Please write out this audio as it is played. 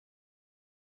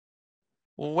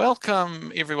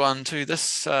Welcome everyone to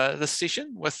this this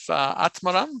session with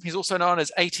Atmaram. He's also known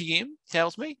as ATM,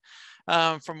 tells me,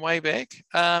 from way back.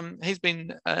 He's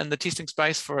been in the testing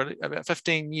space for about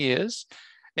 15 years.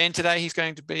 And today he's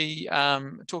going to be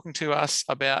talking to us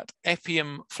about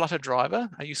Appium Flutter driver,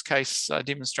 a use case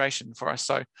demonstration for us.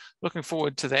 So looking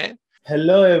forward to that.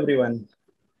 Hello, everyone.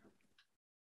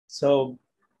 So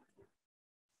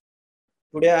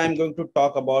today I'm going to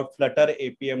talk about Flutter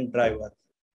Appium driver.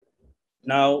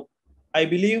 Now, I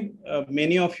believe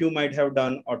many of you might have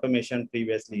done automation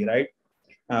previously, right?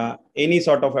 Any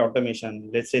sort of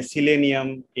automation, let's say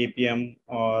Selenium, Appium,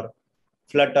 or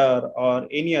Flutter, or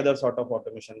any other sort of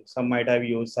automation. Some might have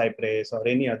used Cypress or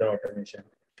any other automation.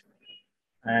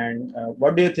 And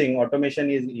what do you think? Automation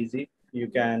is easy? You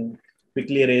can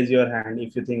quickly raise your hand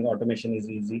if you think automation is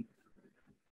easy.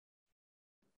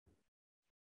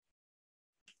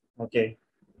 Okay.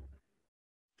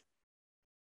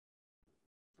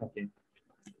 Okay.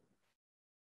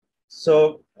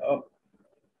 So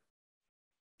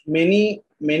many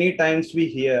times we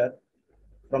hear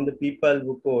from the people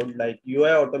who code like UI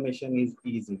automation is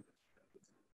easy.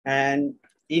 And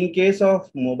in case of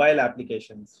mobile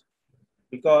applications,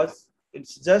 because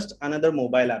it's just another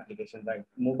mobile application, right?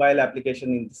 Mobile application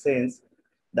in the sense,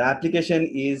 the application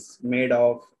is made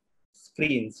of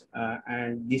screens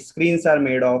and the screens are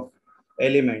made of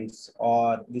elements,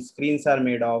 or the screens are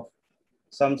made of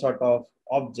some sort of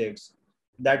objects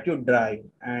that you drive,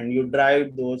 and you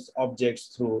drive those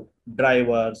objects through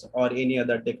drivers or any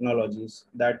other technologies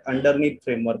that underneath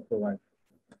framework provide.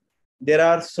 There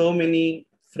are so many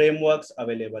frameworks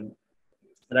available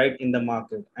right in the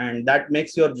market, and that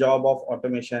makes your job of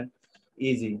automation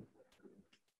easy,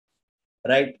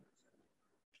 right?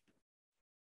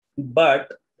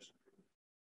 But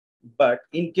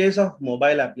in case of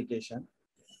mobile application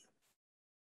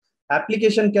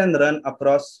can run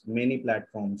across many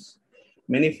platforms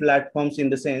in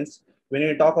the sense, when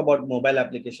we talk about mobile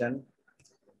application,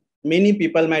 many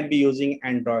people might be using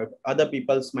Android, other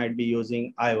people's might be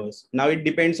using iOS. Now it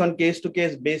depends on case to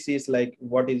case basis, like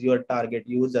what is your target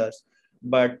users,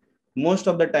 but most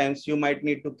of the times you might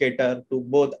need to cater to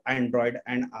both Android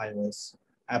and iOS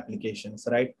applications,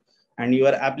 right? And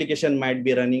your application might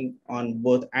be running on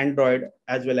both Android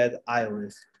as well as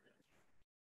iOS.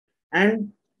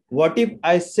 And what if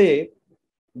I say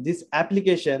this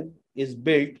application is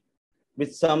built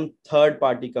with some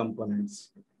third-party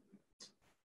components?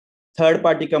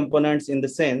 Third-party components in the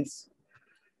sense,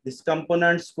 these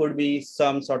components could be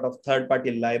some sort of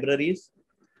third-party libraries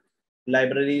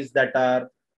that are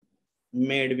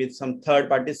made with some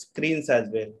third-party screens as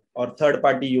well, or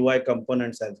third-party UI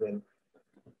components as well.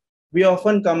 We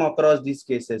often come across these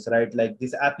cases, right? Like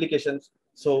these applications.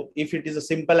 So if it is a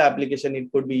simple application, it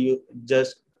could be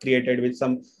just created with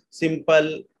some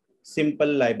simple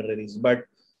libraries, but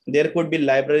there could be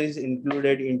libraries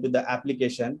included into the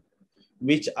application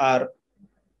which are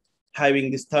having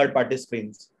these third-party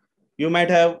screens. You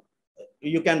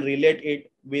can relate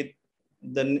it with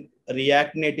the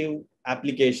React Native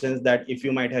applications that if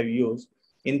you might have used.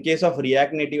 In case of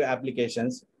React Native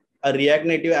applications, a React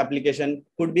Native application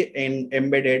could be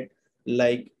embedded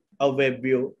like a web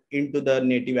view into the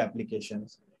native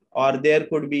applications, or there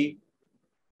could be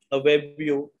a web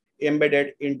view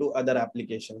embedded into other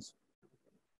applications.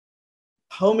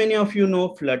 How many of you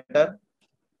know Flutter?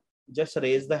 Just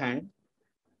raise the hand.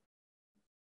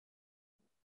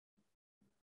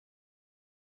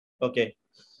 Okay,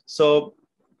 so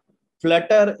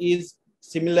Flutter is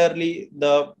similarly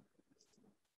the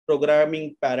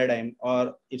programming paradigm,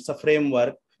 or it's a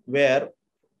framework where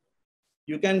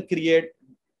you can create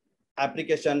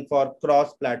application for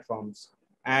cross platforms.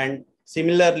 And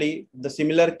similarly, the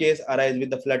similar case arises with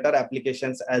the Flutter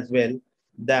applications as well,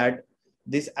 that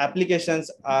these applications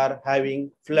are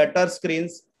having Flutter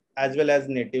screens as well as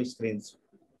native screens.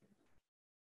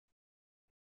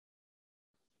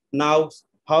 Now,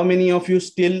 how many of you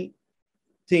still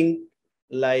think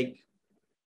like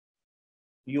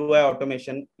UI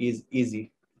automation is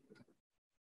easy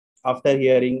after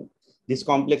hearing these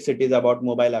complexities about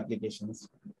mobile applications?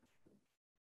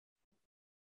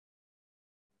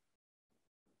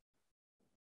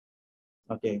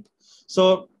 Okay,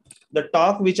 so the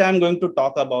talk which I'm going to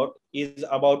talk about is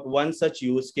about one such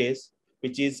use case,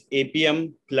 which is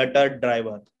Appium Flutter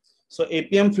driver. So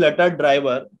Appium Flutter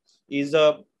driver is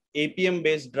a Appium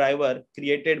based driver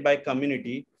created by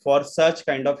community for such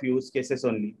kind of use cases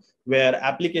only, where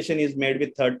application is made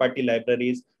with third-party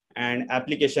libraries and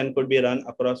application could be run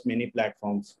across many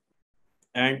platforms.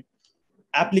 And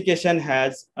application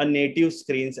has a native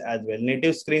screens as well.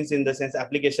 Native screens in the sense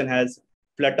application has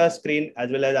Flutter screen as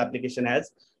well as application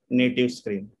has native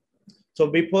screen. So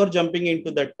before jumping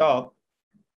into the talk,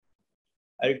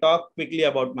 I'll talk quickly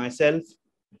about myself.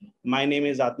 My name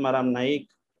is Atmaram Naik.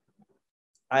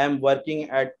 I am working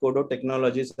at Kodo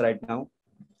Technologies right now.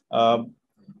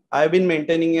 I've been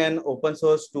maintaining an open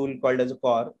source tool called as a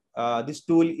core. This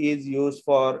tool is used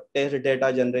for test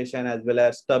data generation as well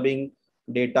as stubbing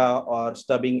data or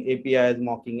stubbing APIs,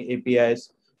 mocking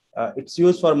APIs. It's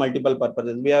used for multiple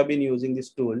purposes. We have been using this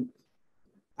tool.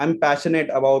 I'm passionate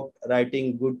about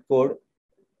writing good code.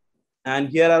 And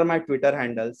here are my Twitter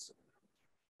handles,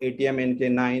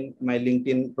 ATMNK9. My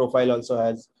LinkedIn profile also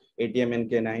has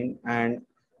ATMNK9. And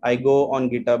I go on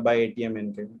GitHub by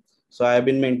ATMNK. So I have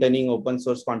been maintaining open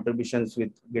source contributions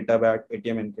with GitHub at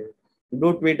ATMNK.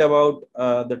 Do tweet about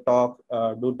the talk,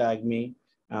 do tag me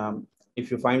if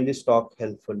you find this talk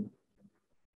helpful.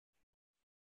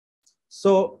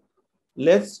 So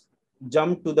let's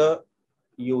jump to the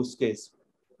use case,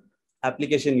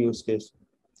 application use case.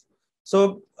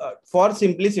 So for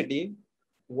simplicity,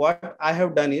 what I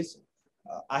have done is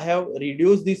I have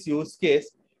reduced this use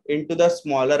case into the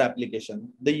smaller application.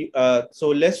 So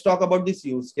let's talk about this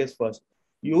use case first.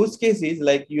 Use case is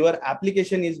like your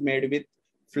application is made with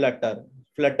Flutter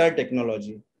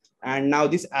technology. And now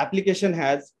this application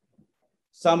has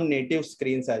some native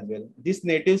screens as well. These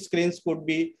native screens could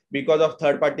be because of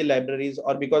third-party libraries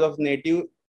or because of native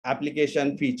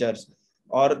application features,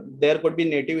 or there could be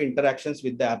native interactions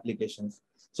with the applications.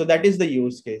 So that is the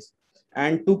use case.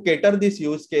 And to cater this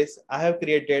use case, I have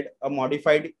created a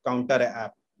modified counter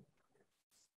app.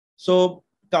 So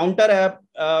counter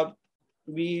app,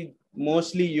 we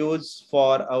mostly use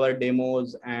for our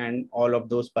demos and all of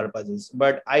those purposes.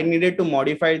 But I needed to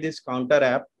modify this counter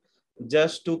app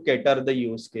just to cater the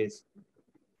use case.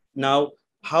 Now,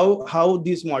 how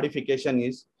this modification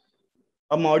is,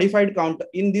 a modified counter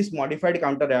in this modified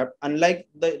counter app, unlike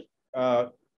the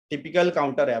typical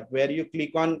counter app where you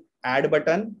click on add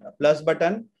button, plus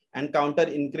button, and counter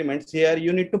increments, here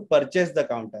you need to purchase the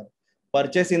counter.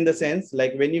 Purchase in the sense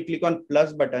like when you click on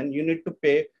plus button, you need to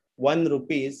pay 1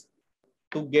 rupees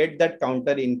to get that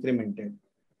counter incremented.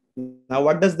 Now,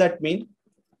 what does that mean?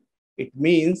 It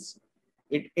means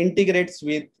it integrates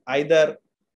with either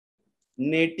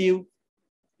native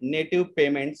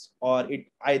payments or it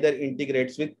either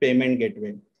integrates with payment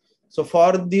gateway. So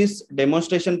for this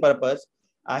demonstration purpose,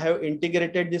 I have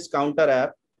integrated this counter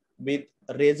app with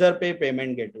Razorpay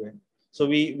payment gateway. So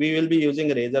we will be using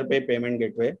Razorpay payment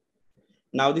gateway.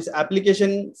 Now this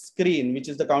application screen, which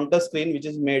is the counter screen, which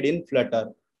is made in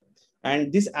Flutter.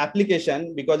 And this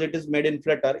application, because it is made in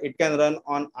Flutter, it can run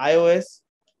on iOS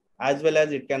as well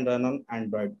as it can run on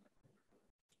Android.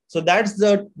 So that's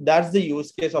the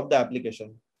use case of the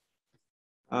application.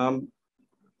 On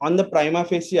the prima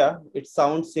facie, it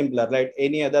sounds simpler, right?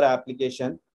 Any other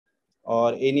application,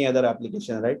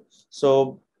 right?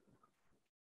 So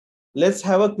let's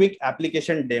have a quick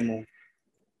application demo.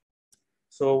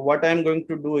 So what I'm going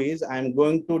to do is I'm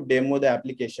going to demo the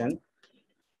application.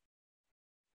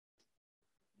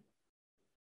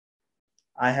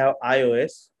 I have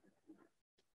iOS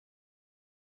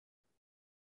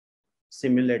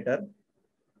simulator.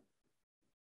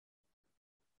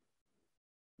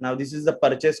 Now this is the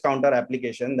purchase counter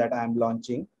application that I am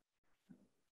launching.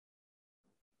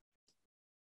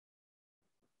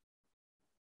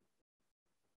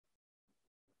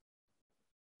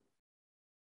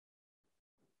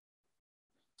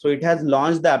 So it has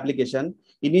launched the application.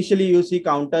 Initially you see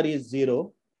counter is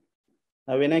 0.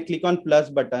 Now when I click on plus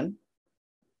button,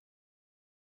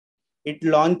 it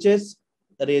launches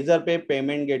Razorpay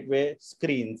payment gateway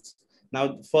screens.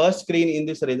 Now first screen in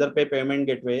this Razorpay payment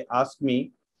gateway asks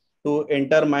me to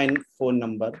enter my phone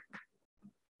number.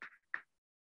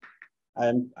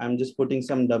 I'm just putting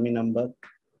some dummy number.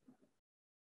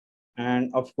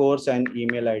 And of course an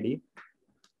email ID.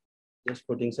 Just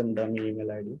putting some dummy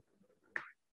email ID.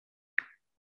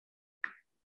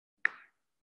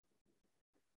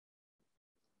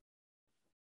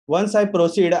 Once I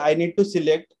proceed, I need to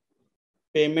select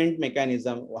payment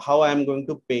mechanism, how I am going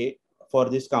to pay for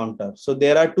this counter. So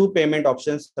there are two payment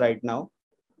options right now,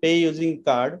 pay using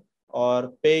card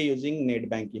or pay using net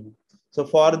banking. So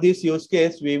for this use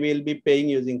case, we will be paying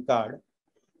using card.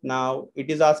 Now it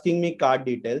is asking me card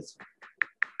details.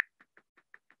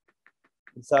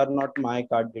 These are not my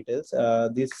card details.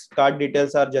 These card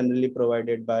details are generally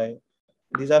provided by,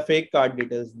 these are fake card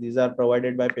details. These are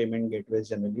provided by payment gateways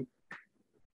generally.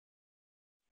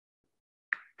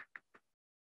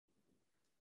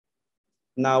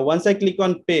 Now, once I click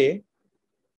on pay,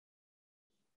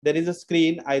 there is a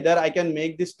screen. Either I can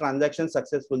make this transaction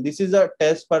successful. This is a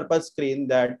test purpose screen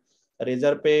that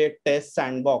Razorpay test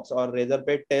sandbox or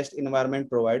Razorpay test environment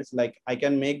provides. Like I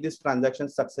can make this transaction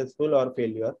successful or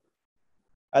failure.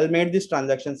 I'll make this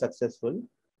transaction successful.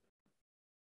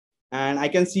 And I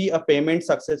can see a payment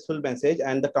successful message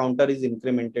and the counter is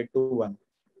incremented to 1.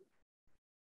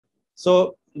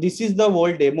 So this is the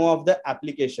whole demo of the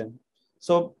application.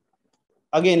 So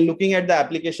again, looking at the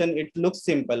application, it looks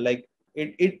simple. Like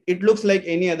it looks like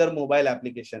any other mobile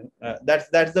application. That's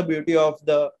the beauty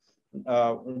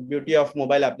of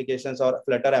mobile applications or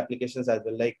Flutter applications as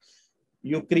well. Like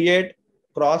you create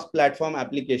cross-platform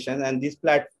applications, and these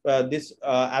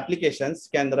applications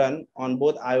can run on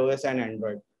both iOS and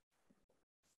Android.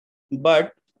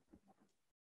 But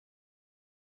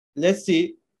let's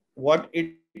see what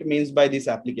it means by this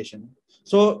application.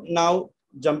 So now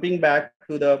jumping back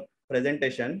to the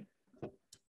presentation.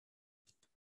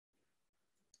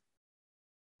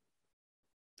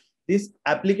 This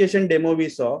application demo we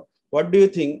saw, what do you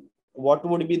think? What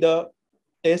would be the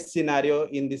test scenario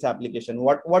in this application?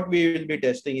 What we will be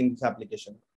testing in this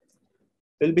application?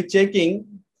 We'll be checking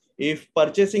if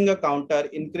purchasing a counter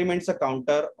increments a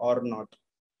counter or not.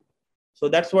 So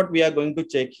that's what we are going to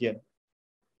check here.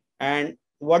 And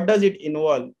what does it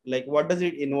involve? Like what does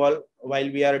it involve while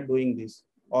we are doing this?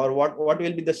 Or what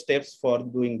will be the steps for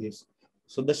doing this?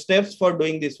 So the steps for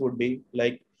doing this would be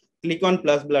like click on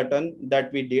plus button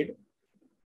that we did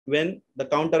when the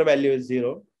counter value is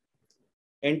 0.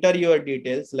 Enter your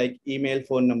details like email,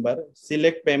 phone number,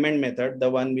 select payment method, the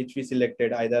one which we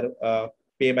selected, either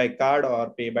pay by card or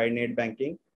pay by net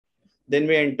banking. Then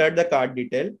we entered the card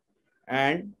detail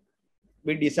and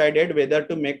we decided whether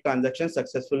to make transaction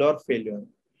successful or failure.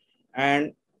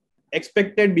 And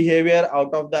expected behavior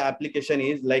out of the application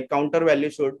is like counter value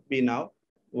should be now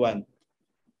 1.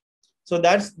 So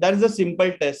that's the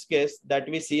simple test case that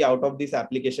we see out of this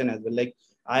application as well. Like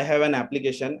I have an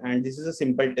application and this is a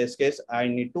simple test case I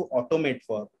need to automate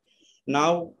for.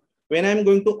 Now, when I'm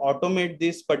going to automate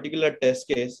this particular test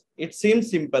case, it seems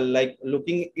simple. Like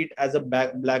looking it as a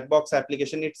black box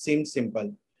application, it seems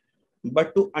simple.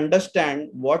 But to understand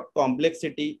what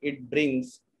complexity it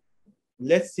brings,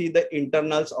 let's see the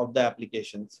internals of the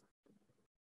applications.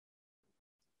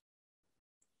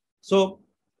 So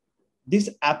this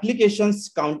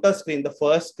application's counter screen, the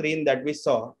first screen that we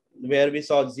saw, where we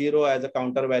saw 0 as a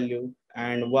counter value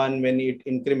and 1 when it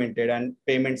incremented and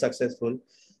payment successful,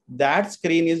 that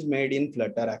screen is made in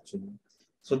Flutter actually.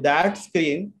 So that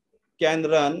screen can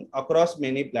run across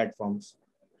many platforms.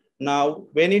 Now,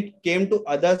 when it came to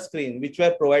other screen, which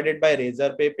were provided by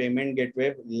Razorpay Payment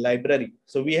Gateway library,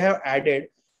 so we have added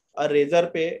a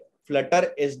Razorpay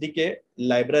Flutter SDK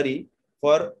library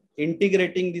for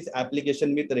integrating this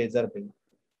application with Razorpay.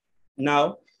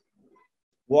 Now,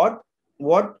 what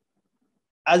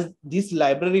as this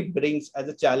library brings as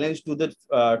a challenge to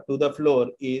the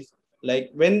floor is like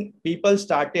when people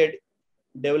started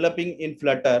developing in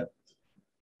Flutter,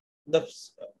 the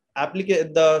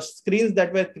screens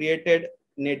that were created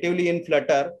natively in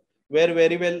Flutter were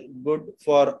very well good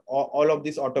for all of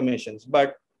these automations.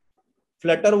 But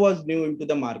Flutter was new into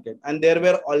the market and there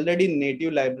were already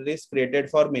native libraries created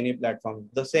for many platforms.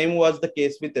 The same was the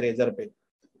case with Razorpay.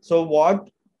 So what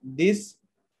this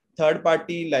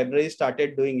third-party libraries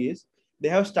started doing is they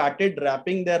have started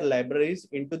wrapping their libraries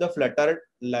into the Flutter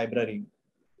library.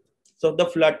 So the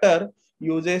Flutter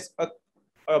uses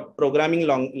a programming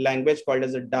language called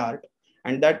as a Dart,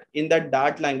 and that in that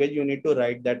Dart language you need to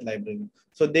write that library.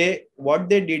 So what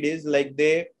they did is like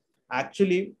they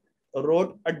actually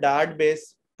wrote a Dart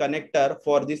based connector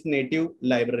for these native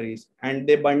libraries, and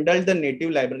they bundled the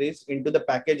native libraries into the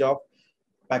package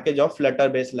of Flutter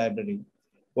based library.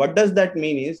 What does that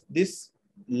mean is this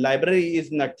library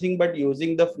is nothing but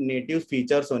using the native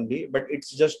features only, but it's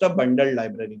just a bundled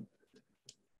library.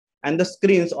 And the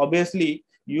screens obviously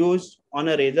used on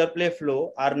a Razorpay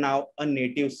flow are now a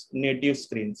native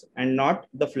screens and not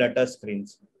the Flutter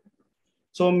screens.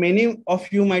 So many of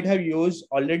you might have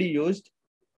already used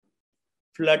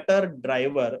Flutter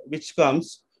driver, which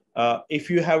comes if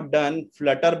you have done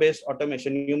Flutter based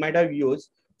automation, you might have used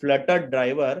Flutter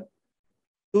driver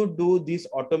to do this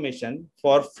automation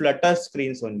for Flutter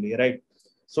screens only, right?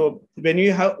 So when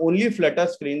you have only Flutter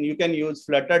screen, you can use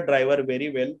Flutter driver very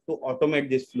well to automate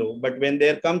this flow. But when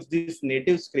there comes these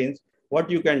native screens, what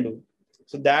you can do?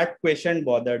 So that question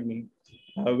bothered me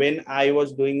when I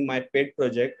was doing my pet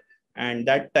project. And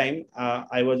that time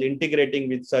I was integrating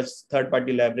with such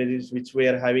third-party libraries which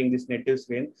were having this native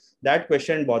screen. That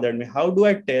question bothered me. How do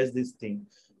I test this thing?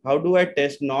 How do I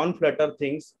test non-Flutter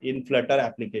things in Flutter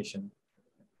application?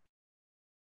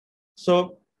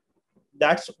 So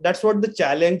that's what the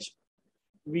challenge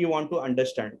we want to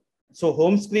understand. So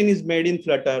home screen is made in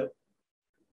Flutter,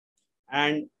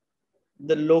 and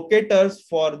the locators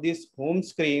for this home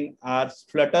screen are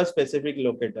Flutter specific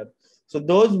locator. So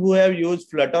those who have used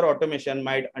Flutter automation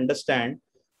might understand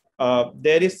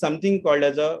there is something called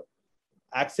as a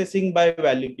accessing by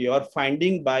value key or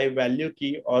finding by value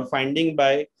key or finding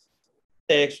by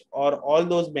text, or all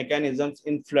those mechanisms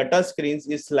in Flutter screens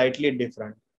is slightly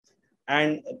different.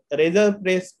 And Razor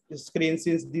Press screens,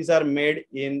 since these are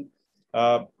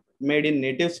uh, made in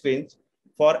native screens,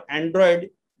 for Android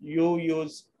you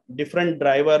use different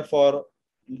driver for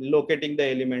locating the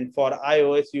element. For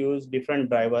iOS you use different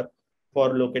driver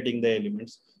for locating the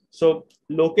elements. So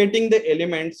locating the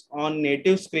elements on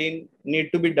native screen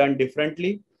need to be done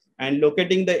differently, and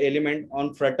locating the element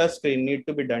on Flutter screen need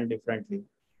to be done differently.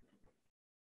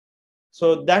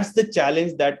 So that's the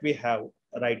challenge that we have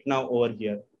right now over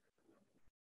here.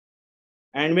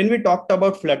 And when we talked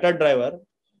about Flutter driver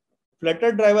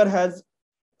has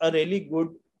a really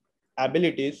good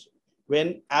abilities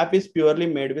when app is purely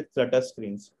made with Flutter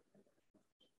screens,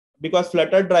 because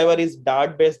Flutter driver is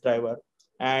Dart based driver.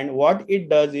 And what it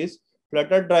does is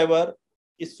Flutter driver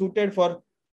is suited for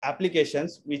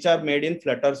applications which are made in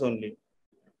Flutters only,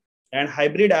 and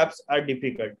hybrid apps are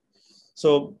difficult.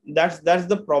 So that's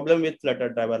the problem with Flutter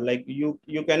driver. Like you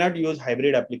cannot use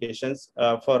hybrid applications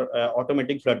for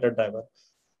automating Flutter driver.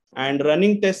 And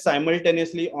running tests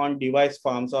simultaneously on device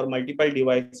farms or multiple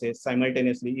devices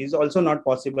simultaneously is also not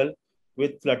possible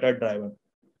with Flutter driver.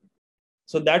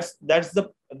 So that's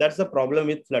the problem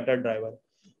with Flutter driver.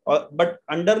 But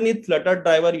underneath, Flutter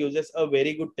driver uses a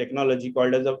very good technology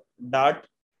called as a Dart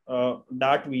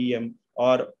VM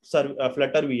or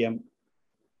Flutter VM.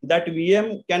 That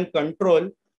VM can control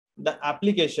the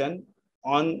application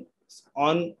on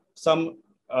some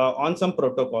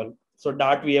protocol. So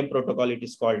Dart VM protocol it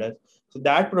is called as. So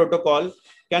that protocol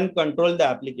can control the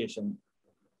application.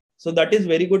 So that is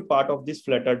very good part of this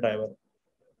Flutter driver.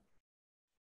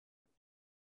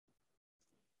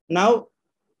 Now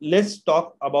let's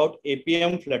talk about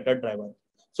Appium Flutter driver.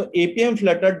 So Appium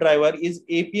Flutter driver is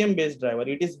Appium based driver.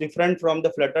 It is different from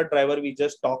the Flutter driver we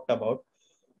just talked about.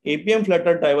 Appium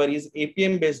Flutter driver is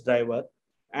Appium based driver,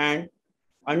 and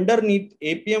underneath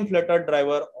Appium Flutter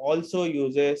driver also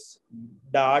uses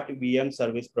Dart VM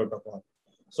service protocol.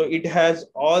 So it has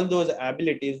all those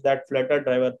abilities that Flutter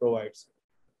driver provides.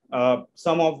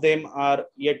 Some of them are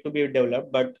yet to be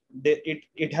developed, but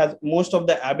it has most of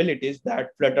the abilities that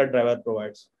Flutter driver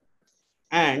provides.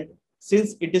 And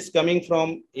since it is coming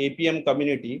from Appium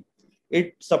community,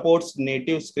 it supports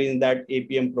native screens that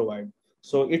Appium provide.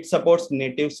 So it supports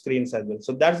native screens as well.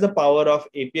 So that's the power of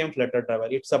Appium Flutter driver.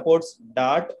 It supports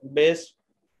Dart-based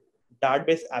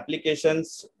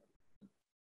applications,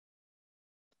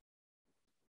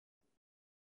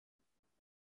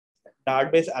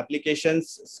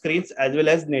 screens as well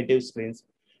as native screens,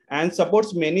 and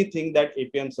supports many things that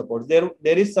Appium supports. There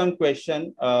is some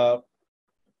question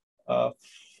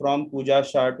from Pooja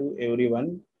Shah to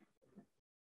everyone.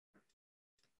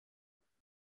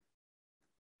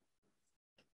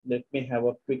 Let me have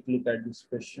a quick look at this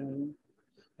question.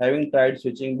 Having tried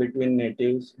switching between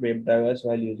natives web drivers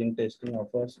while using testing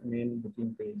offers main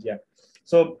booking page. Yeah.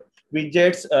 So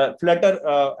widgets, Flutter,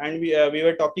 and we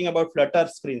were talking about Flutter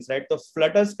screens, right? So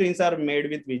Flutter screens are made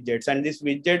with widgets, and these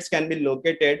widgets can be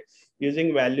located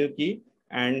using value key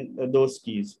and those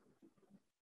keys.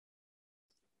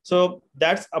 So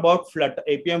that's about Flutter,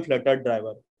 Appium Flutter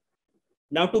driver.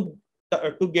 Now to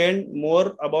gain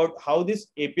more about how this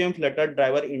Appium Flutter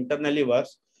driver internally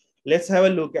works, let's have a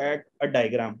look at a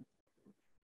diagram.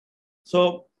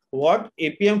 So what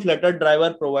Appium Flutter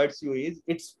driver provides you is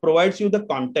it provides you the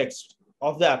context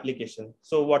of the application.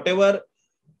 So whatever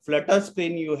Flutter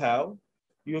screen you have,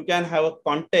 you can have a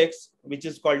context which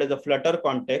is called as a Flutter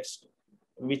context,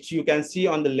 which you can see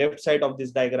on the left side of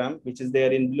this diagram, which is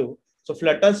there in blue. So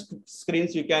Flutter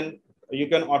screens you can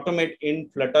automate in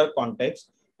Flutter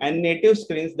context, and native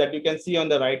screens that you can see on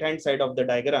the right hand side of the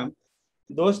diagram,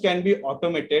 those can be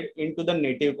automated into the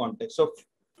native context. So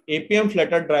Appium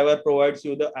Flutter driver provides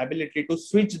you the ability to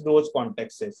switch those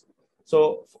contexts.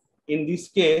 So in this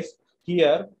case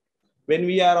here, when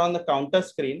we are on the counter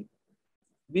screen,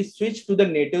 we switch to the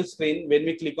native screen when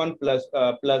we click on plus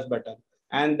button,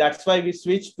 and that's why we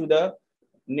switch to the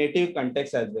native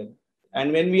context as well.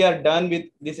 And when we are done with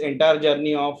this entire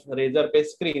journey of Razor Page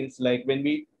screens, like when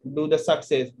we do the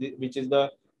success, which is the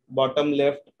bottom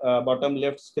left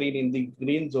screen in the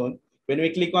green zone, when we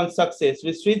click on success,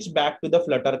 we switch back to the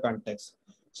Flutter context.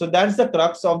 So that's the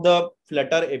crux of the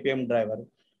Flutter Appium driver.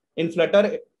 In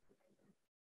Flutter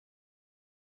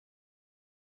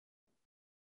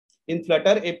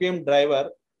Appium driver,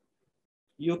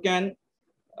 you can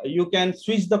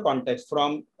switch the context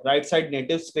from right side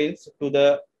native screens to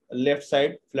the left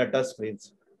side Flutter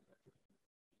screens.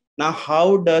 Now,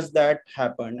 how does that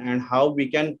happen and how we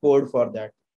can code for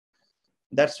that?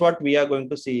 That's what we are going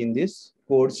to see in this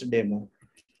codes demo.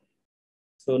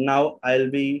 So now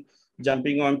I'll be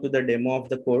jumping on to the demo of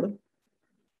the code.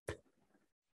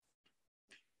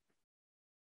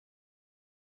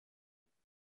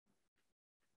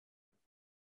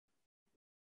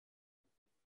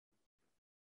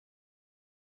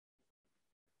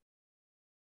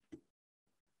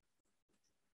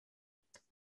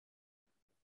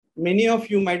 Many of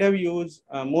you might have used,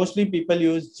 mostly people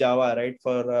use Java, right,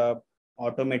 for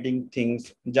automating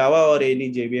things, Java or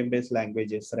any JVM based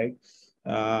languages, right?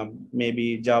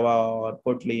 Maybe Java or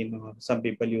Kotlin, or some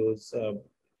people use uh,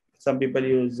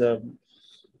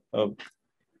 uh,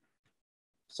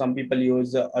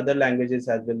 other languages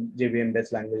as well, JVM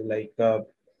based language like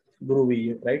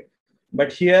Groovy, right?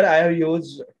 But here I have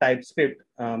used TypeScript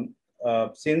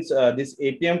since this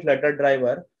Appium Flutter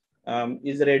driver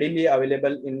is readily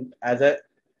available in as a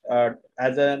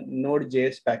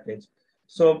Node.js package.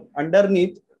 So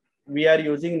underneath we are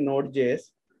using Node.js.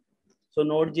 So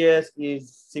Node.js is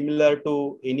similar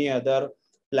to any other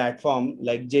platform,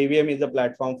 like JVM is a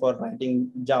platform for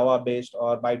writing Java based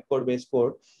or bytecode based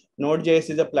code. Node.js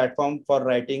is a platform for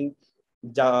writing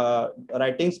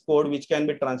code which can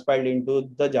be transpiled into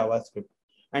the JavaScript.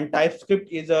 And TypeScript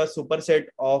is a superset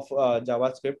of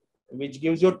JavaScript, which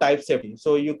gives you type safety.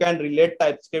 So you can relate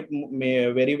TypeScript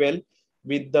very well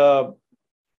with the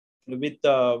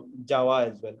Java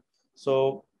as well.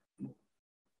 So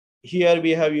here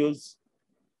we have used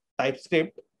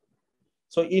TypeScript.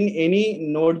 So in any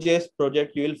Node.js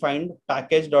project, you will find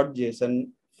package.json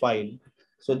file.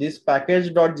 So this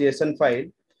package.json file.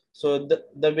 So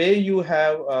the way you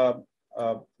have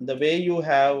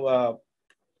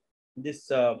this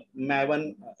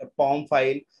Maven POM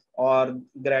file or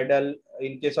Gradle,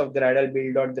 in case of Gradle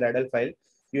build.gradle file,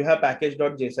 you have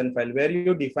package.json file where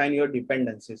you define your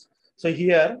dependencies. So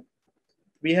here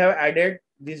we have added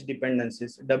these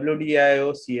dependencies,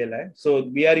 WDIO CLI. So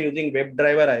we are using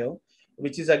WebDriver IO,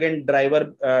 which is again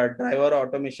driver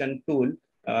automation tool,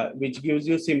 which gives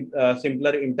you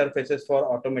simpler interfaces for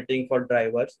automating for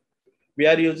drivers. We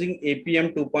are using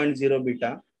Appium 2.0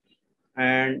 beta,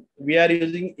 and we are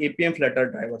using Appium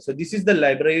Flutter driver. So this is the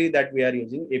library that we are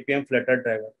using, Appium Flutter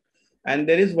driver. And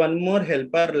there is one more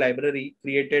helper library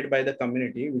created by the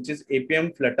community, which is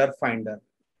Appium Flutter Finder.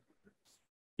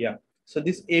 Yeah. So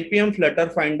this Appium Flutter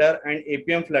Finder and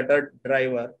Appium Flutter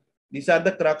driver, these are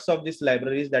the crux of these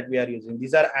libraries that we are using.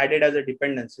 These are added as a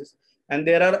dependencies, and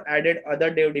there are added other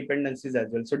dev dependencies as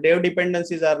well. So dev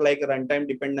dependencies are like runtime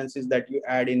dependencies that you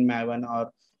add in Maven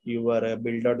or your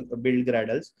build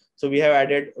Gradles. So we have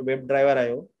added WebDriver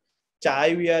IO.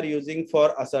 Chai we are using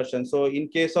for assertion. So in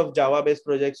case of Java based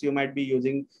projects, you might be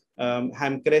using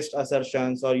Hamcrest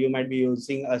assertions, or you might be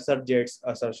using AssertJets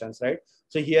assertions, right?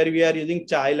 So here we are using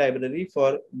Chai library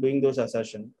for doing those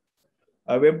assertions.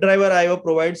 WebDriver IO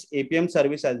provides Appium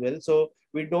service as well. So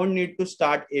we don't need to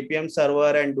start Appium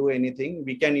server and do anything.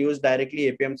 We can use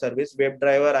directly Appium service.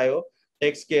 WebDriver IO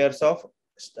takes care of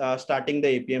starting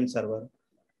the Appium server.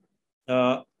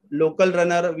 Local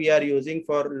runner we are using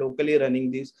for locally running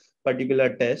this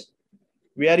particular test.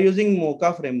 We are using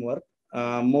Mocha framework.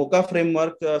 Mocha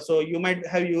framework, so you might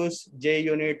have used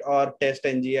JUnit or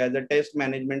TestNG as a test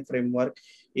management framework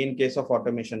in case of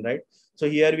automation, right? So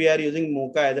here we are using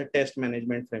Mocha as a test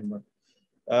management framework.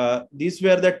 These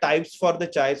were the types for the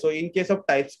Chai. So in case of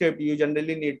TypeScript, you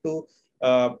generally need to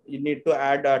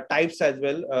add types as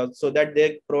well, so that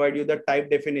they provide you the type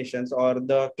definitions or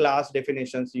the class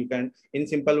definitions. You can, in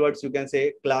simple words, you can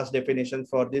say class definitions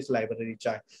for this library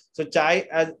Chai. So Chai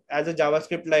as a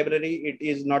JavaScript library, it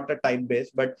is not a type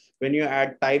based, but when you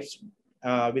add types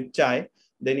with Chai,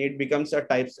 then it becomes a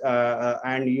types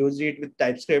and use it with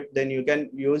TypeScript, then you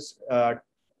can use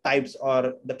types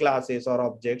or the classes or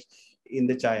objects in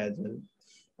the Chai as well.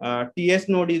 TS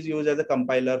node is used as a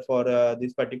compiler for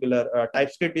this particular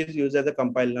TypeScript is used as a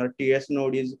compiler. TS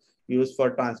node is used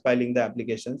for transpiling the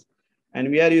applications.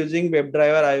 And we are using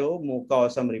WebDriver IO Mocha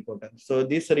Awesome Reporter. So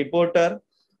this reporter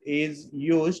is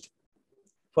used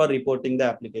for reporting the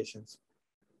applications.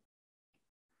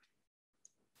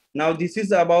 Now this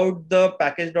is about the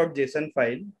package.json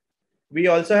file. We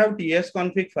also have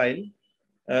tsconfig file.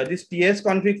 This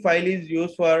tsconfig file is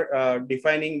used for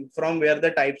defining from where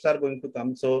the types are going to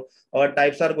come. So our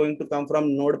types are going to come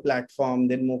from Node platform,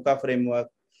 then Mocha framework,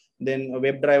 then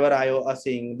WebDriver IO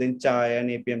async, then Chai and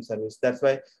Appium service. That's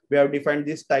why we have defined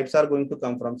these types are going to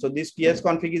come from. So this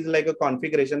tsconfig is like a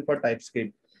configuration for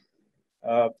TypeScript.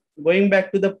 Going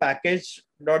back to the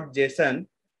package.json,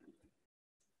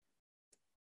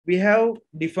 we have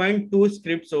defined two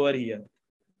scripts over here,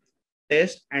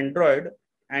 test Android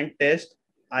and test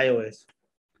iOS.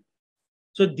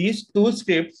 So these two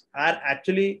scripts are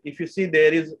actually, if you see,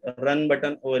 there is a run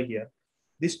button over here.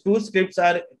 These two scripts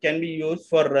can be used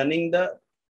for running the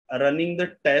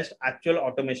test, actual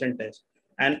automation test.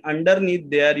 And underneath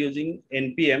they are using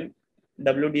npm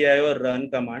wdio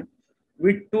run command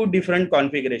with two different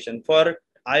configuration. For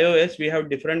iOS, we have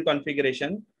different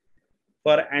configuration.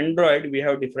 For Android, we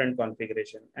have different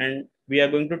configuration. And we are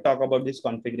going to talk about these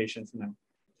configurations now.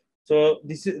 So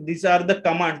these are the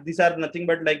commands. These are nothing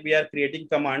but like we are creating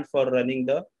commands for running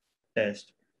the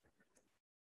test.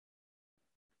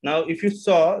 Now, if you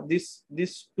saw these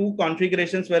two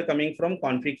configurations were coming from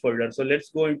config folder. So let's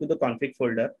go into the config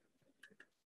folder.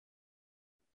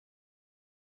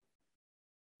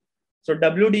 So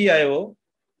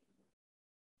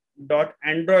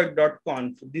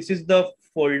wdio.android.conf. This is the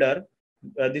folder.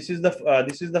 This is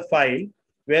the file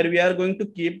where we are going to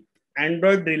keep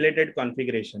Android related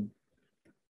configuration.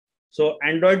 So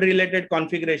Android related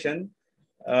configuration,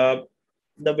 the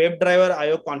WebDriver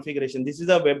IO configuration. This is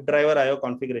a WebDriver IO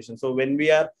configuration. So when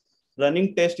we are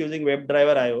running test using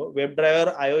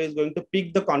WebDriver IO is going to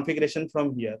pick the configuration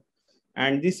from here.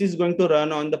 And this is going to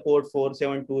run on the port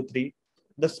 4723.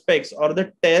 The specs or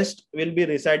the test will be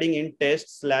residing in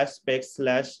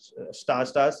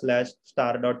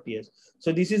test/specs/star/star.ts.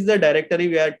 So this is the directory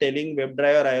we are telling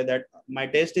WebDriver IO that my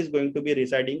test is going to be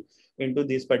residing into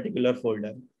this particular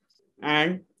folder.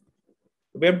 And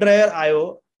WebDriver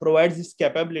IO provides this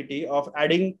capability of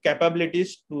adding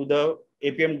capabilities to the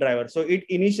Appium driver. So it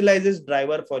initializes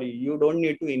driver for you. You don't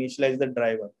need to initialize the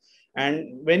driver.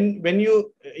 And when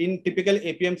you, in typical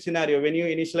Appium scenario, when you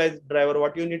initialize driver,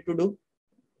 what you need to do?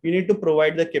 You need to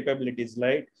provide the capabilities,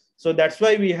 right? So that's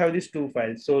why we have these two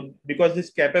files. So because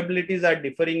these capabilities are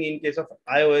differing in case of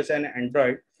iOS and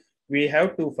Android, we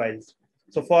have two files.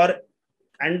 So for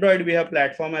Android, we have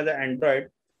platform as an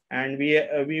Android, and we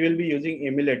will be using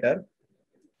emulator.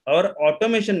 Our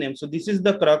automation name, so this is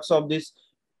the crux of this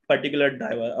particular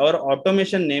driver. Our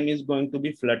automation name is going to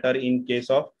be Flutter in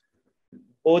case of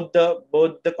both the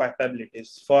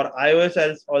capabilities. For iOS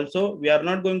as also, we are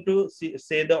not going to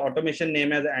say the automation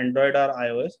name as Android or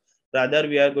iOS. Rather,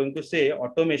 we are going to say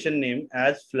automation name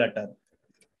as Flutter.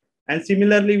 And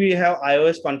similarly, we have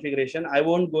iOS configuration. I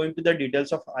won't go into the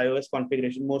details of iOS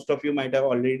configuration. Most of you might have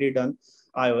already done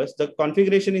iOS. The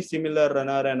configuration is similar,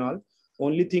 runner and all.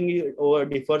 Only thing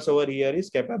differs over here is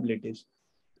capabilities.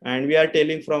 And we are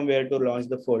telling from where to launch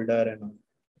the folder and all.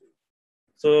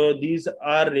 So these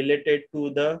are related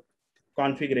to the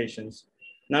configurations.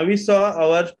 Now we saw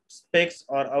our specs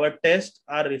or our tests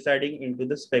are residing into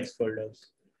the specs folders.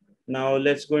 Now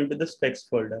let's go into the specs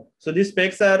folder. So these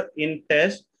specs are in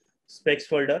test specs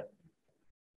folder.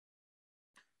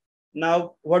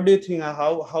 Now, what do you think?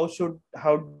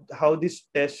 How this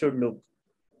test should look?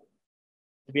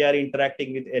 We are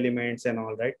interacting with elements and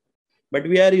all, right? But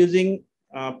we are using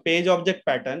page object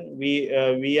pattern. We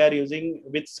are using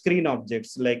with screen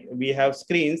objects. Like we have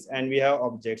screens and we have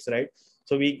objects, right?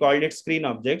 So we called it screen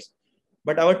objects.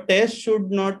 But our test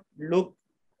should not look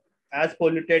as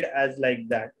polluted as like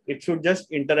that. It should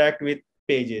just interact with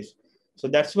pages. So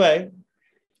that's why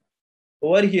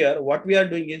over here, what we are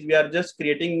doing is we are just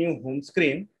creating new home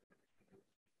screen.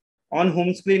 On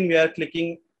home screen, we are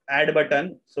clicking add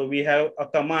button. So we have a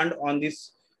command on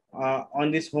this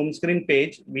home screen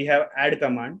page. We have add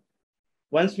command.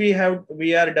 Once we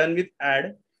are done with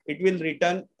add, it will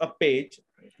return a page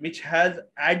which has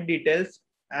add details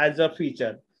as a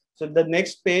feature. So the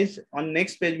next page,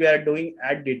 we are doing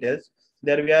add details.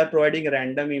 There we are providing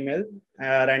random email,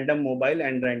 random mobile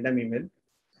and random email.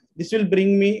 This will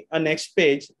bring me a next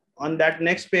page. On that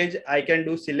next page, I can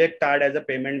do select card as a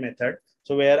payment method.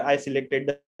 So where I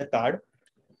selected the card,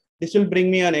 this will bring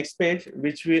me a next page,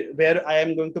 where I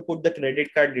am going to put the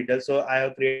credit card details. So I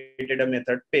have created a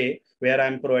method pay, where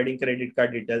I'm providing credit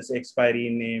card details, expiry,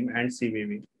 name, and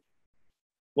CVV.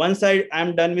 Once I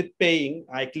am done with paying,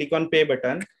 I click on pay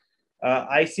button.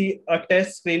 I see a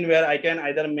test screen where I can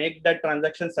either make that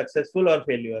transaction successful or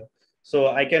failure. So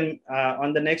I can,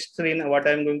 on the next screen, what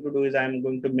I'm going to do is I'm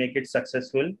going to make it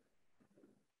successful.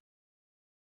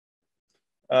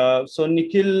 So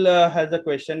Nikhil has a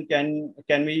question.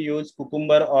 Can we use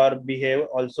Cucumber or Behave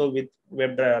also with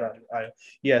WebDriver?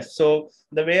 Yes. So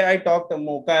the way I talked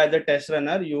Mocha as a test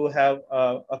runner, you have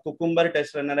a Cucumber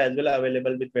test runner as well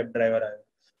available with WebDriver.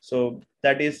 So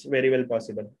that is very well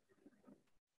possible.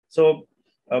 So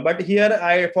But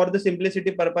here, for the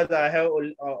simplicity purpose, I have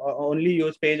only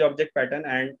used page object pattern,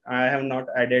 and I have not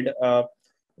added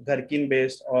Gherkin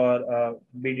based or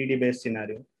BDD based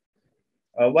scenario.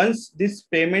 Once this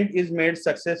payment is made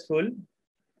successful,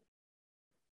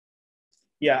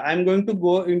 yeah, I'm going to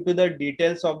go into the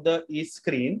details of the each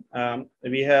screen.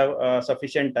 We have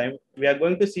sufficient time. We are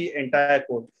going to see entire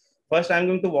code. First, I'm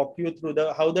going to walk you through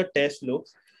how the test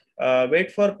looks.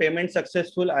 Wait for payment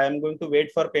successful. I am going to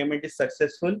wait for payment is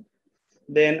successful.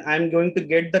 Then I'm going to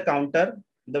get the counter,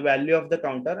 the value of the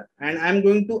counter, and I'm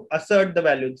going to assert the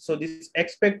value. So this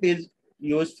expect is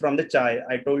used from the chai.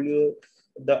 I told you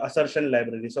the assertion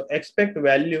library. So expect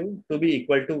value to be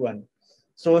equal to 1.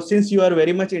 So since you are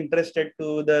very much interested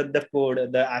to the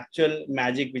code, the actual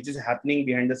magic which is happening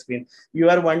behind the screen, you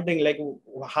are wondering like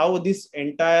how this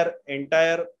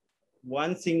entire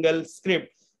one single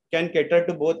script can cater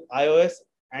to both iOS,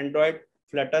 Android,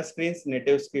 Flutter screens,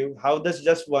 native script. How does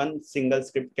just one single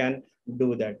script can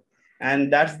do that?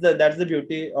 And that's the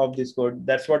beauty of this code.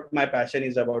 That's what my passion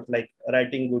is about, like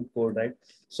writing good code, right?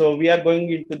 So we are going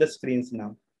into the screens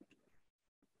now.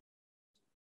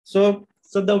 So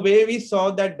the way we saw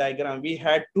that diagram, we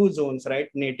had two zones, right?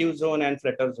 Native zone and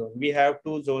Flutter zone. We have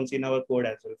two zones in our code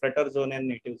as well, Flutter zone and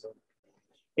native zone.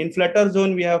 In Flutter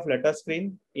zone, we have Flutter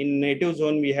screen. In native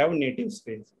zone, we have native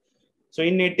screens. So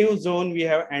in native zone, we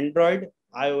have Android,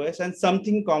 iOS, and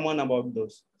something common about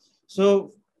those.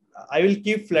 So I will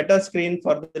keep Flutter screen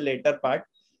for the later part.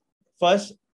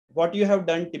 First, what you have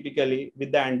done typically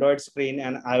with the Android screen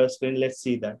and iOS screen, let's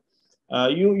see that.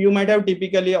 You might have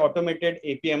typically automated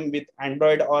Appium with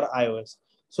Android or iOS.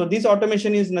 So this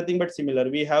automation is nothing but similar.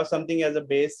 We have something as a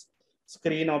base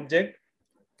screen object.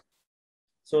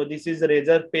 So this is a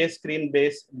Razor Pay screen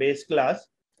base class.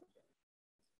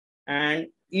 And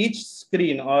each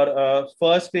screen or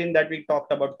first screen that we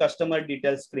talked about, customer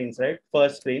details screens, right?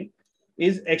 First screen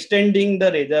is extending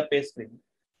the Razor Pay screen.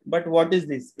 But what is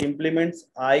this? Implements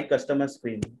customer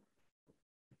screen.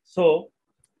 So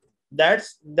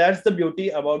that's the beauty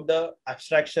about the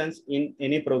abstractions in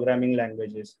any programming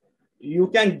languages. You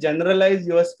can generalize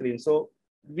your screen. So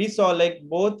we saw like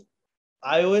both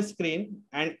iOS screen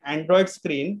and Android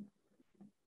screen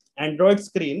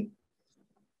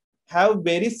have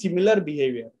very similar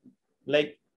behavior.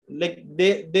 Like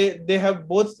they have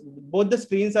both the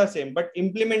screens are same, but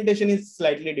implementation is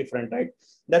slightly different, right?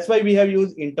 That's why we have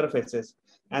used interfaces,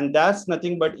 and that's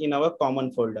nothing but in our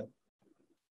common folder.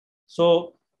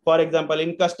 So for example,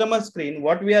 in customer screen,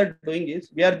 what we are doing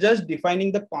is we are just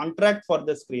defining the contract for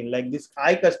the screen. Like this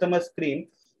customer screen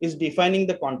is defining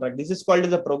the contract. This is called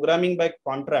as a programming by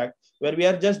contract, where we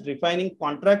are just defining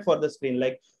contract for the screen.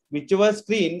 Like whichever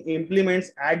screen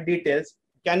implements add details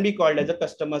can be called as a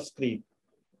customer screen.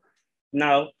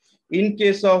 Now, in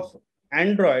case of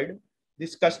Android,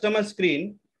 this customer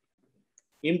screen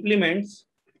implements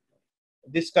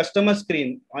this customer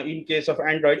screen. In case of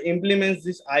Android, implements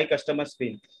this customer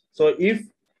screen. So if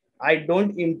I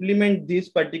don't implement this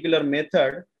particular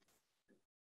method,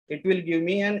 it will give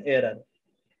me an error.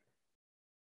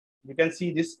 You can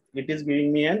see this, it is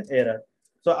giving me an error.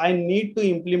 So I need to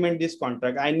implement this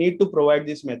contract. I need to provide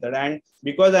this method. And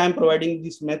because I am providing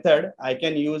this method, I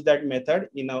can use that method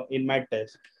in my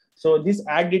test. So this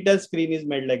add detail screen is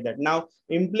made like that. Now,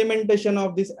 implementation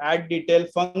of this add detail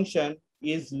function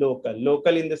is local.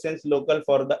 Local in the sense local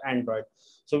for the Android.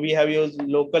 So we have used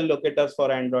local locators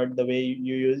for Android, the way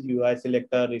you use UI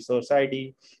selector, resource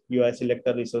ID, UI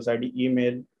selector, resource ID,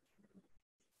 email,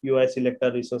 UI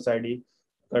selector, resource ID,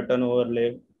 curtain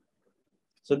overlay.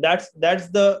 So that's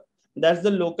the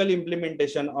local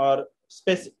implementation or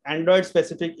Android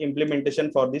specific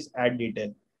implementation for this add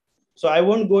detail. So I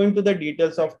won't go into the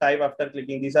details of type after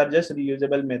clicking. These are just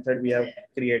reusable method we have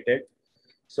created.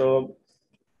 So,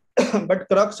 but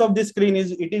crux of this screen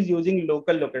is it is using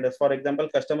local locators. For example,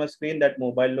 customer screen, that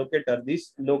mobile locator,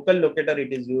 this local locator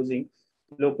it is using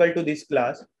local to this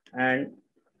class, and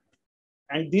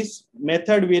this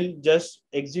method will just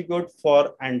execute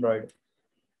for Android.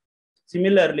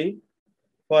 Similarly,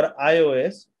 for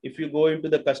iOS, if you go into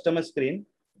the customer screen,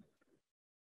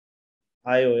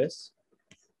 iOS,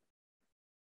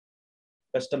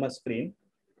 customer screen,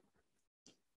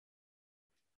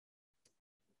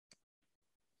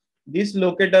 these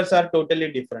locators are totally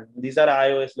different. These are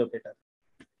iOS locators.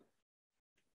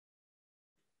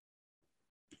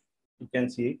 You can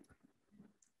see.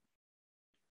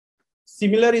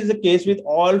 Similar is the case with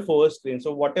all four screens.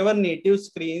 So whatever native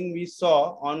screen we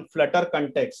saw on Flutter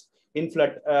context, in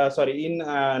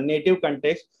native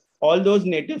context, all those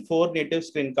four native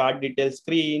screen, card detail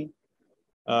screen,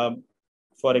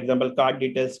 for example, card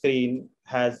detail screen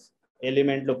has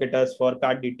element locators for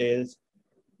card details,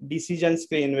 decision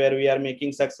screen where we are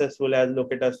making successful as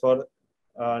locators for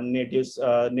native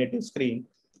screen.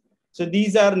 So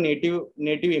these are native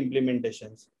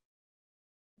implementations.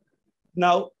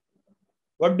 Now,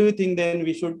 what do you think then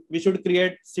we should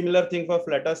create similar thing for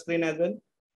Flutter screen as well?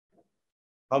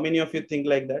 How many of you think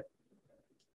like that?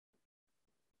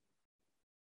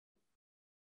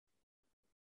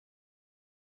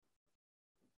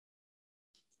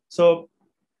 So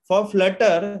for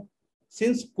Flutter,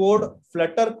 since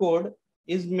Flutter code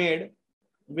is made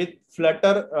with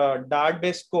Flutter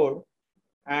Dart-based code,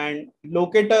 and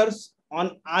locators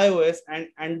on iOS and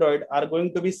Android are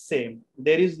going to be same.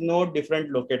 There is no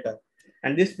different locator.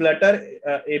 And this Flutter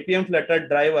Appium Flutter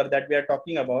driver that we are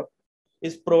talking about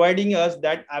is providing us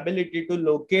that ability to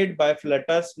locate by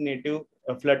Flutter's native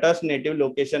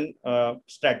location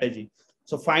strategy.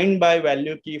 So find by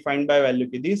value key, find by value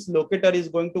key. This locator is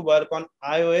going to work on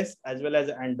iOS as well as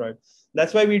Android.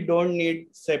 That's why we don't need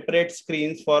separate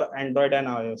screens for Android and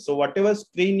iOS. So whatever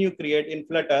screen you create in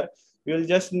Flutter, you will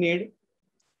just need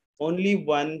only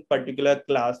one particular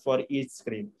class for each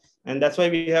screen. And that's why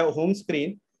we have home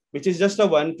screen, which is just a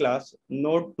one class,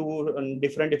 no two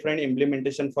different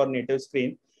implementation for native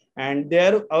screen. And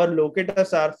there our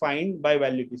locators are find by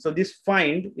value key. So this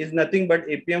find is nothing but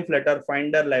Appium Flutter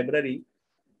finder library,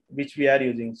 which we are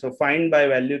using. So find by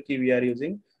value key we are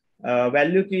using.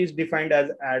 Value key is defined as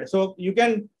add. So you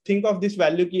can think of this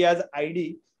value key as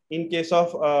ID in case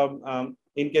of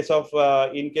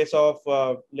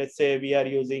let's say we are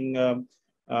using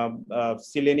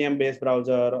Selenium based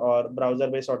browser or browser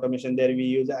based automation. There we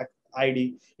use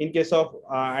ID. In case of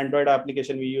Android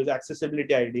application, we use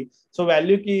accessibility ID. So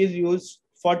value key is used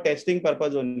for testing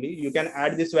purpose only. You can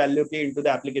add this value key into the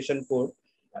application code.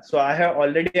 So I have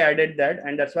already added that,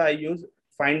 and that's why I use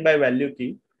find by value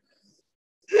key.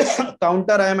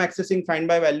 Counter, I am accessing find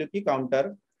by value key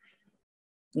counter.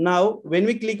 Now, when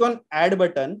we click on add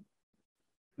button,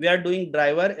 we are doing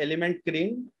driver element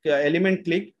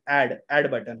click add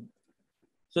button.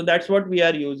 So that's what we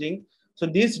are using. So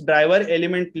this driver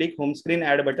element click home screen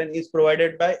add button is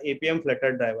provided by Appium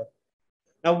Flutter driver.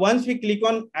 Now, once we click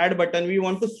on add button, we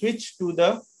want to switch to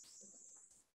the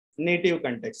native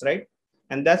context, right?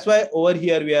 And that's why over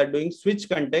here we are doing switch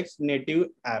context native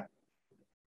app.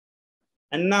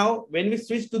 And now when we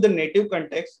switch to the native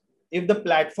context, if the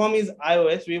platform is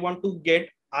iOS, we want to get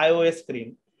iOS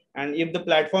screen. And if the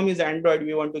platform is Android,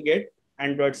 we want to get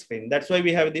Android screen. That's why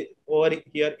we have the over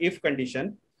here if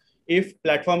condition. If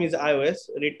platform is iOS,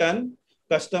 return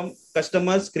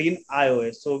customer screen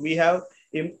iOS. So we have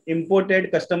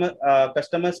imported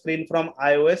customer screen from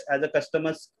iOS as a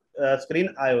customer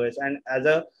screen iOS, and as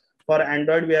a for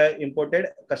Android we have imported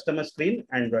customer screen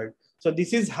Android. So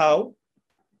this is how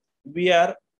we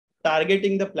are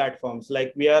targeting the platforms.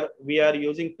 Like we are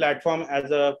using platform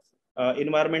as a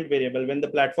environment variable. When the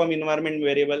platform environment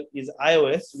variable is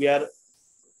iOS, we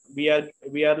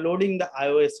are loading the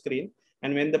iOS screen,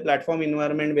 and when the platform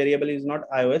environment variable is not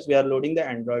iOS, we are loading the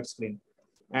Android screen.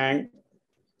 And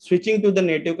switching to the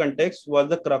native context was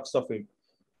the crux of it.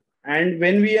 And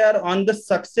when we are on the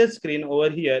success screen over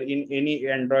here in any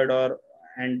Android or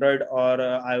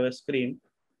iOS screen,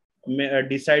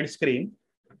 decide screen,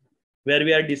 where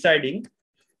we are deciding,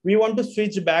 we want to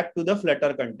switch back to the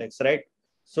Flutter context, right?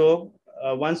 So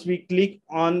once we click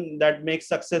on that make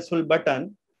successful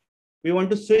button, we want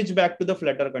to switch back to the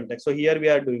Flutter context. So here we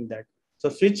are doing that. So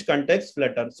switch context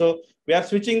Flutter. So we are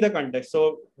switching the context.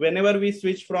 So whenever we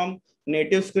switch from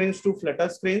native screens to Flutter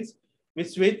screens, we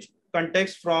switch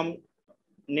context from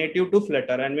native to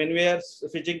Flutter. And when we are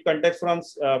switching context from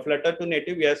Flutter to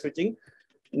native, we are switching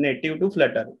native to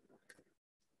Flutter.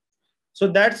 So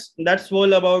that's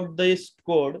all about this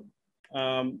code.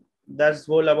 That's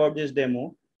all about this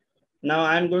demo. Now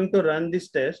I'm going to run this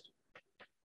test.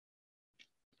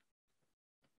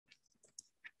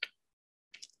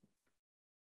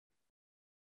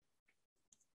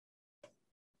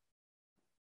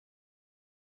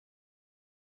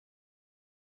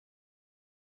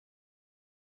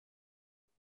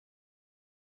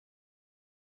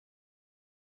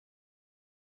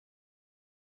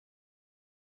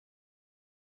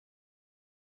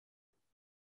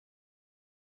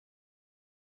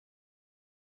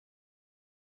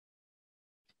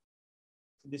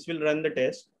 This will run the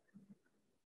test.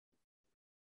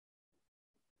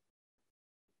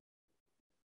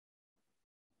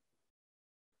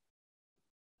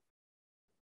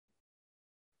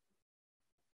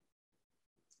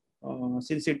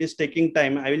 Since it is taking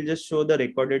time, I will just show the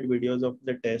recorded videos of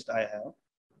the test I have.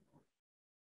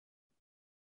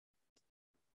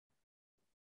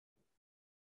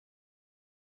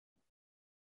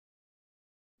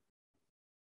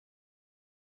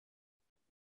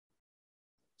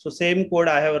 So same code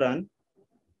I have run.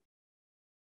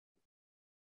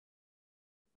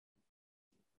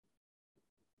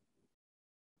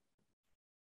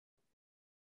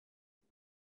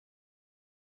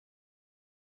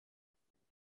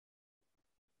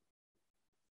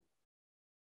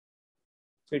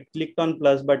 So it clicked on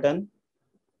plus button,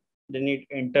 then it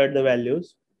entered the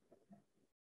values.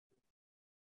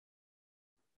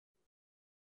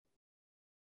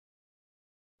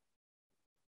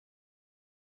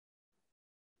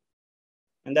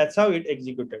 And that's how it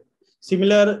executed.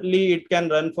 Similarly, it can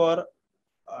run for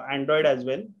Android as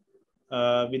well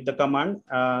with the command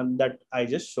that I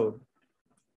just showed.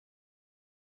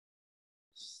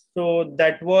 So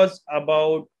that was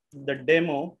about the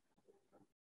demo.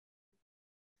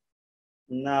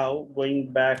 Now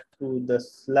going back to the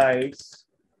slides.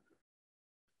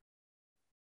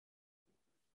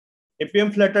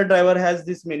 Appium Flutter driver has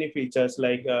this many features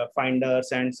like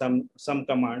finders and some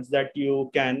commands that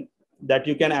you can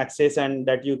access and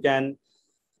that you can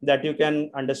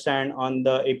understand on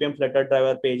the Appium Flutter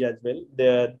driver page as well.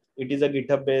 It is a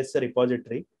GitHub based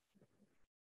repository.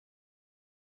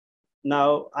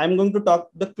 Now I'm going to talk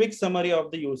the quick summary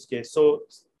of the use case. So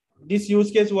this use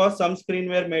case was some screen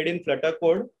were made in Flutter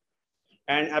code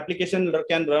and application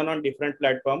can run on different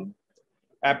platform.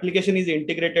 Application is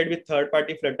integrated with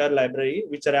third-party Flutter library,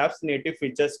 which wraps native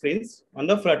feature screens on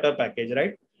the Flutter package,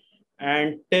 right?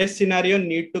 And test scenario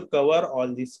need to cover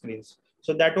all these screens.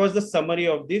 So that was the summary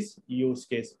of this use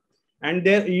case. And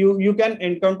there you can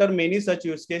encounter many such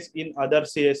use case in other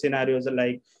scenarios,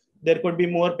 like there could be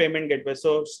more payment gateways.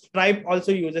 So Stripe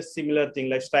also uses similar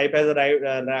thing, like Stripe has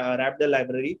wrapped the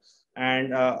library and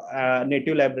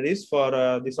native libraries for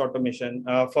this automation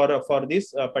for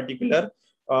this particular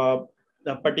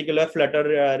Flutter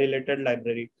related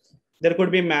library. There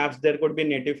could be maps, there could be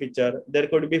native feature, there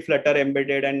could be Flutter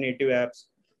embedded and native apps,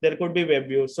 there could be web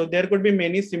views. So there could be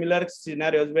many similar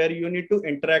scenarios where you need to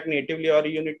interact natively or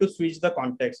you need to switch the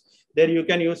context. There you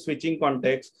can use switching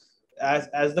context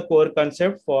as the core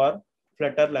concept for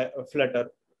Flutter.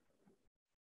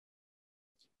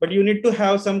 But you need to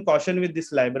have some caution with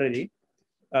this library.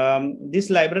 This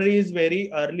library is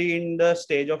very early in the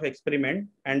stage of experiment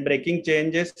and breaking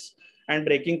changes and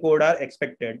breaking code are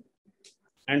expected.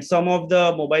 And some of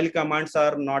the mobile commands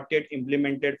are not yet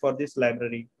implemented for this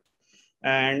library.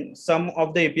 And some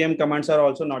of the Appium commands are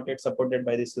also not yet supported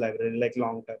by this library, like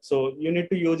long term. So you need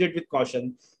to use it with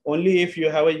caution. Only if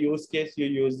you have a use case, you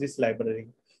use this library.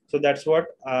 So that's what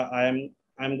I'm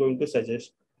going to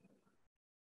suggest.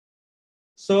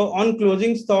 So on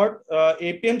closing thought,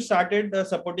 Appium started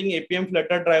supporting Appium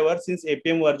Flutter driver since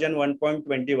Appium version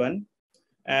 1.21.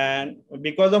 And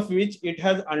because of which it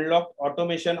has unlocked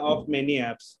automation of many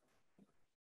apps,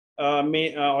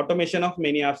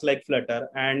 like Flutter.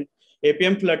 And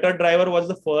Appium Flutter driver was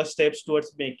the first steps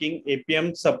towards making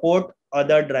Appium support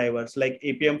other drivers. Like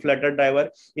Appium Flutter driver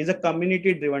is a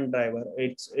community-driven driver.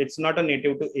 It's not a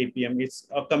native to Appium. It's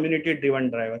a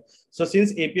community-driven driver. So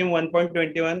since Appium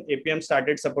 1.21, Appium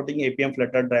started supporting Appium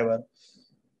Flutter driver.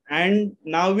 And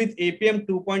now with Appium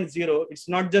 2.0, it's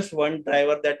not just one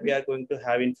driver that we are going to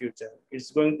have in future.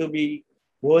 It's going to be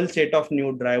whole set of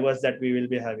new drivers that we will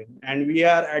be having. And we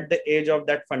are at the age of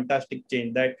that fantastic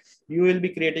change that you will be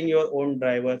creating your own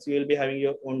drivers. You will be having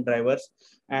your own drivers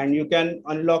and you can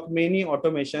unlock many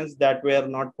automations that were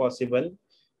not possible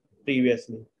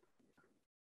previously.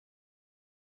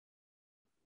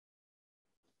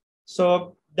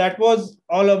 So that was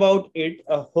all about it.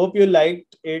 Hope you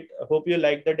liked it. Hope you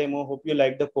liked the demo. Hope you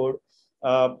liked the code.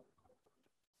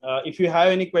 If you have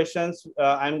any questions,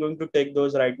 I'm going to take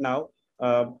those right now.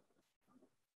 Do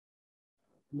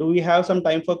we have some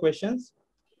time for questions?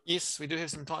 Yes, we do have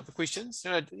some time for questions.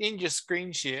 End your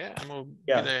screen share and we'll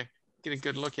get a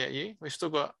good look at you. We've still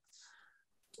got,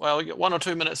 well, we got 1 or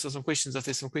 2 minutes of some questions if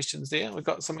there's some questions there. We've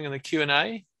got something in the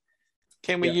Q&A.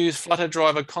 Can we use Flutter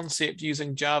driver concept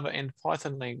using Java and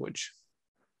Python language?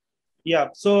 Yeah,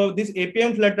 so this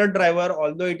Appium Flutter driver,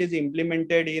 although it is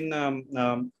implemented in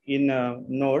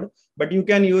Node, but you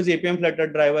can use Appium Flutter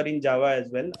driver in Java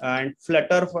as well. And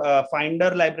Flutter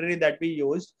Finder library that we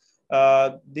used,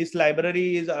 this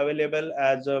library is available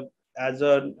as a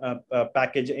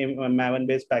package, a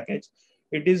Maven-based package.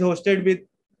 It is hosted with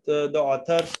the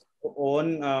author's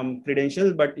own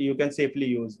credentials, but you can safely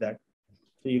use that.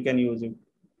 So you can use it.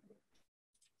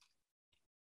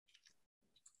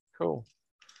 Cool.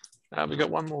 We've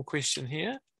got one more question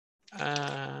here.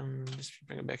 Just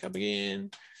bring it back up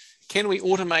again. Can we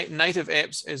automate native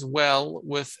apps as well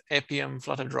with Appium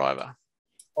Flutter driver?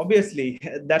 Obviously,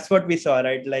 that's what we saw,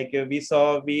 right? Like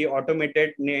we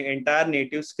automated entire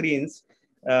native screens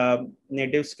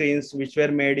native screens which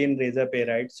were made in Razorpay,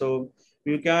 right? So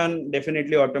you can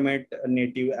definitely automate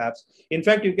native apps. In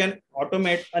fact, you can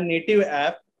automate a native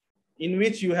app in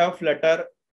which you have Flutter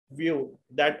view.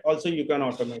 That also you can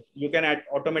automate. You can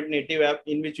automate native app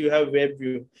in which you have web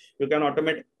view. You can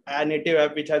automate a native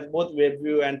app which has both web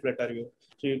view and Flutter view.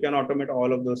 So you can automate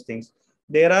all of those things.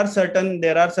 There are certain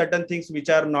things which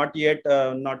are not yet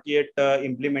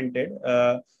implemented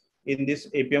in this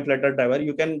Appium Flutter driver.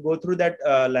 You can go through that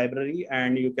library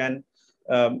and you can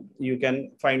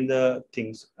find the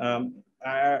things.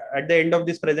 At the end of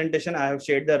this presentation, I have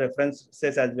shared the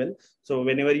references as well. So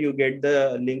whenever you get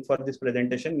the link for this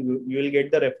presentation, you will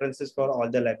get the references for all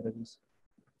the libraries.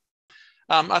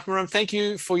 Atmaram, thank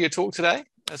you for your talk today.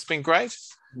 It's been great.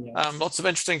 Yeah. Lots of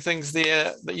interesting things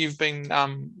there that you've been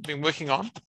working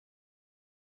on.